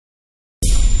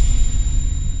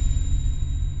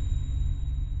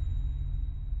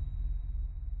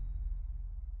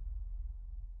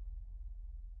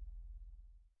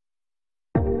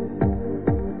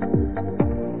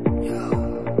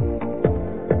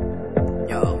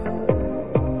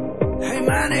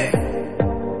your money.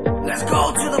 Let's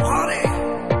go to the party.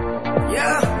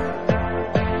 Yeah.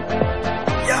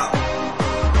 Yo.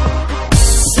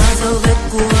 Xa dấu vết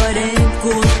của đêm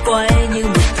cuốn quay như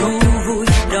một thú vui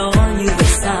đó như vậy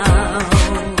sao?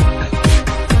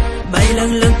 Bay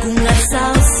lâng lâng cùng ngàn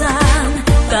sao sáng,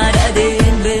 ta đã đến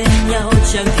bên nhau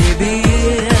chẳng thể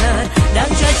biết. Đang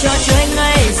chơi trò chơi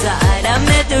ngày dài, đam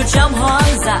mê từ trong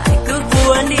hoang dại cứ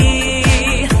cuốn đi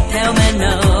theo men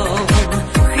nồng.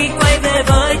 Khi quay về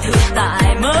với thực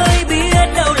tại mới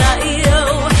biết đâu là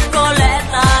yêu, có lẽ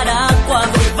ta đã qua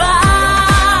vội vã.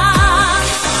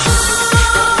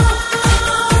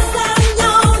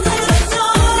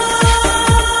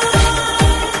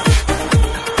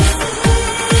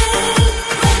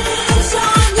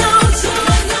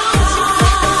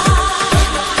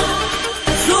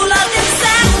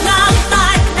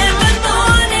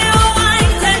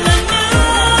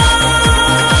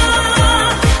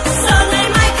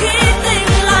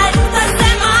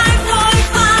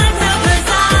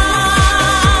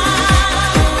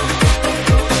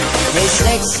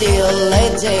 Sexy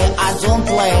lady, I don't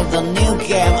play the new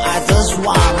game, I just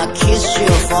wanna kiss you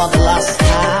for the last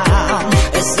time.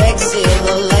 Hey, sexy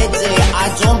lady, I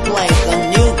don't play the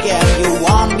new game, you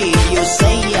want me, you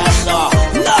say yes or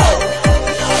no.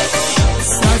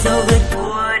 Xa dấu vết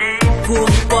của đêm cuốn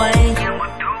quay như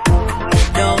một thú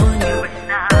đó như vậy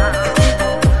sao?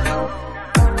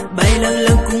 Bay lâng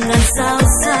lâng cùng ngàn sao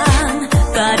sáng,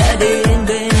 ta đã đến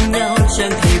bên nhau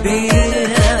chẳng thể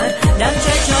biết. Đang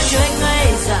chơi trò chơi ngày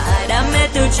dài, đam mê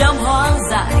từ trong hoang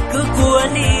dại cứ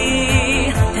cuốn đi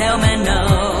theo men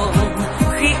nồng.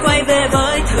 Khi quay về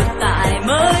với thực tại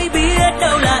mới biết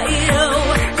đâu là yêu,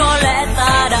 có lẽ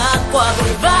ta đã qua vội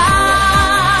vã.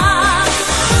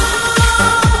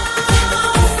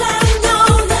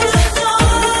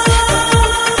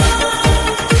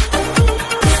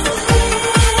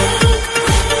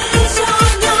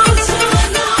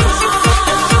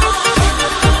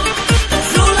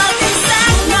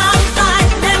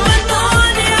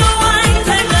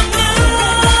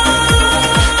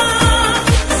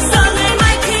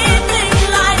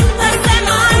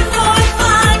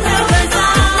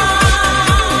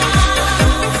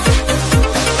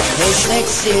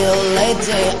 Sexy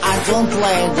lady, I don't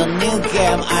play the new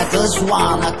game, I just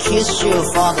wanna kiss you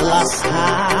for the last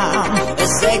time. Hey,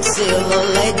 sexy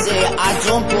lady, I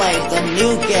don't play the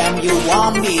new game, you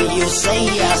want me, you say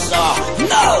yes or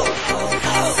no.